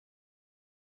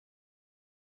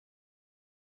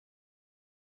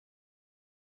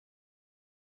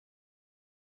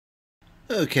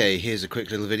Okay, here's a quick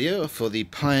little video for the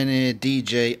Pioneer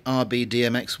DJ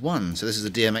RB-DMX1. So this is a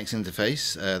DMX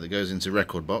interface that goes into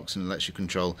Rekordbox and lets you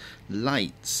control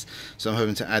lights. So I'm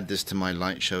hoping to add this to my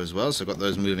light show as well. So I've got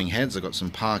those moving heads, I've got some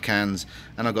par cans,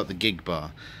 and I've got the gig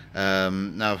bar.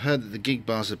 Now I've heard that the gig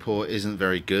bar support isn't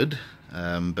very good,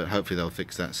 but hopefully they'll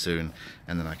fix that soon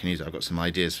and then I can use it. I've got some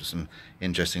ideas for some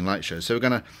interesting light shows. So we're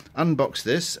going to unbox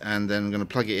this and then I'm going to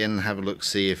plug it in and have a look,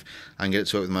 see if I can get it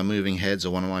to work with my moving heads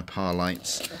or one of my par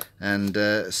lights, and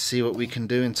see what we can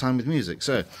do in time with music.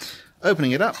 So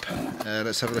opening it up,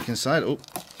 let's have a look inside. Oh,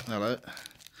 hello.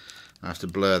 I have to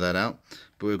blur that out.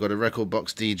 But we've got a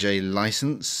Rekordbox DJ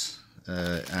license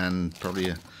and probably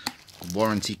a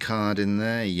warranty card in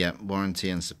there. Yep, warranty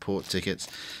and support tickets,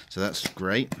 so that's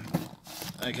great.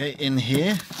 Okay, in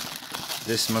here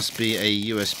this must be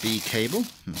a USB cable.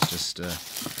 It's just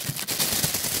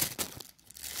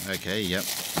okay, yep,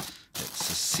 it's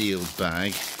a sealed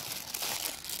bag,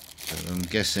 so I'm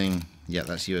guessing, yeah,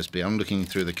 that's USB. I'm looking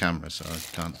through the camera so I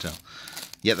can't tell.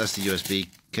 Yeah, that's the USB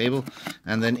cable.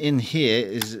 And then in here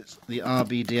is the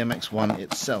RB-DMX1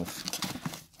 itself.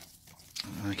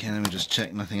 Okay, let me just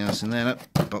check, nothing else in there. Nope,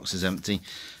 the box is empty.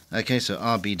 Okay, so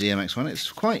RB-DMX1,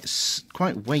 it's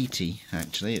quite weighty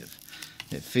actually.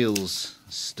 It feels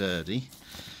sturdy.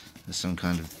 There's some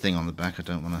kind of thing on the back. I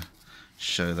don't want to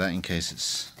show that in case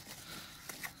it's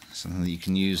something that you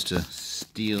can use to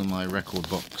steal my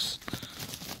Rekordbox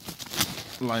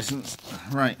license.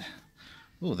 Right.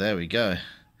 Oh, there we go.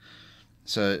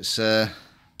 So it's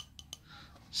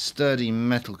sturdy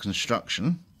metal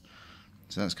construction.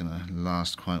 So that's going to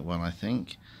last quite well, I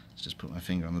think. Let's just put my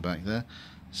finger on the back there.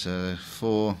 So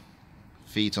 4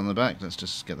 feet on the back. Let's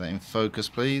just get that in focus,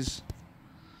 please.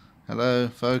 Hello,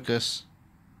 focus.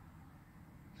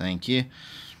 Thank you.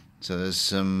 So there's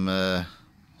some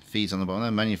feet on the bottom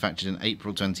there. Manufactured in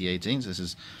April 2018. So this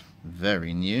is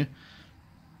very new.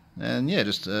 And yeah,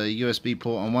 just a USB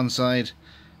port on one side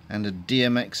and a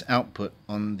DMX output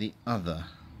on the other.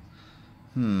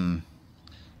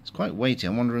 It's quite weighty.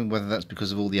 I'm wondering whether that's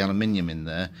because of all the aluminium in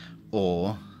there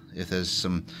or if there's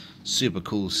some super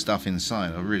cool stuff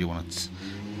inside. I really want to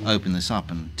open this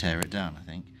up and tear it down, I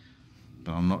think,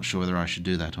 but I'm not sure whether I should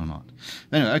do that or not.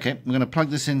 Anyway, okay, we're going to plug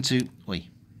this into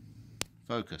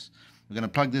focus. We're going to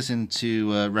plug this into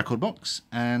Rekordbox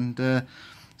and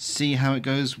see how it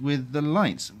goes with the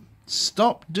lights.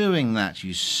 Stop doing that,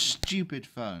 you stupid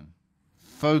phone.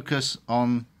 Focus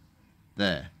on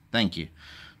there. Thank you.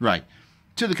 Right,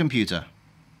 to the computer.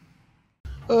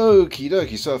 Okie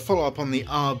dokie, so a follow up on the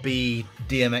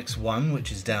RB-DMX1,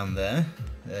 which is down there.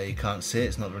 You can't see it,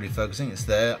 it's not really focusing, it's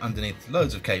there underneath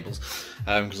loads of cables.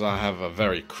 Because I have a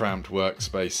very cramped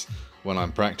workspace when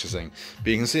I'm practicing.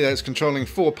 But you can see that it's controlling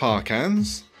 4 par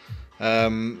cans.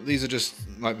 These are just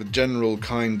like the general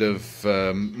kind of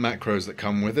macros that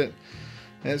come with it.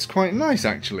 It's quite nice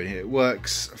actually, it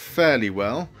works fairly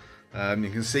well. You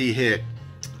can see here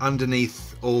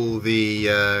underneath all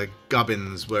the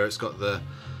gubbins where it's got the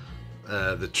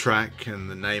track and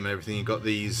the name and everything, you've got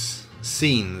these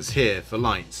scenes here for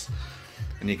lights,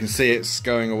 and you can see it's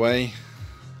going away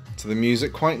to the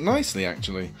music quite nicely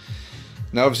actually.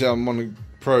 Now obviously I want to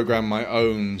program my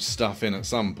own stuff in at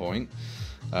some point,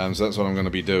 so that's what I'm going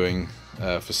to be doing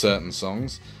for certain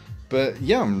songs, but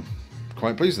yeah, I'm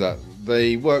quite pleased with that.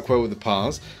 They work well with the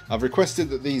pars. I've requested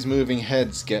that these moving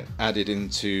heads get added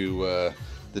into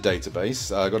the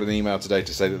database. I got an email today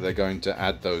to say that they're going to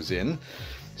add those in,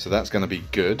 so that's going to be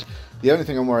good. The only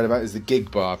thing I'm worried about is the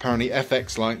gig bar. Apparently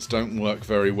FX lights don't work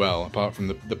very well, apart from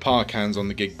the par cans on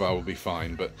the gig bar will be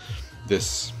fine, but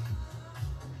this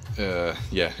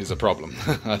yeah, is a problem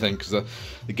I think, because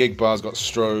the gig bar's got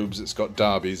strobes, it's got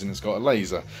derbies, and it's got a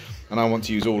laser, and I want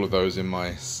to use all of those in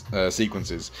my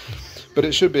sequences. But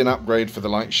it should be an upgrade for the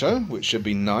light show, which should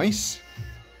be nice.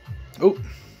 Oh,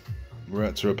 we're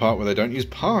at to a part where they don't use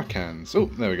par cans. Oh,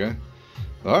 there we go.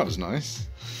 Oh, that was nice.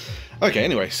 Okay,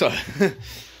 anyway, so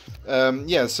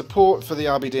yeah, support for the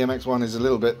RB-DMX1 is a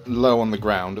little bit low on the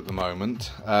ground at the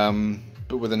moment,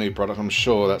 but with a new product I'm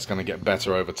sure that's going to get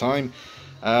better over time.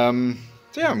 So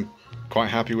yeah, I'm quite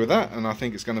happy with that, and I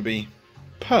think it's going to be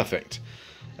perfect.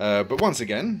 But once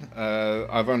again,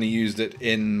 I've only used it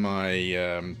in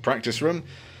my practice room,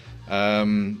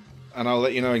 and I'll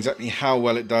let you know exactly how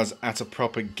well it does at a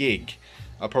proper gig.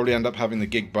 I'll probably end up having the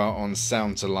gig bar on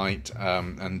sound to light,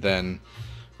 and then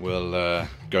we'll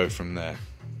go from there.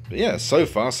 But yeah, so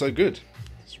far so good.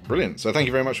 It's brilliant. So thank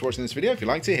you very much for watching this video. If you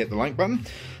liked it, hit the like button.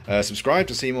 Subscribe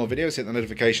to see more videos. Hit the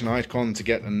notification icon to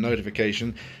get a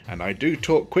notification. And I do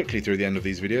talk quickly through the end of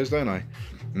these videos, don't I?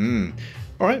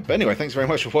 Alright, but anyway, thanks very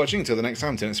much for watching. Until the next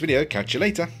time, till next video, catch you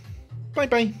later. Bye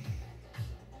bye.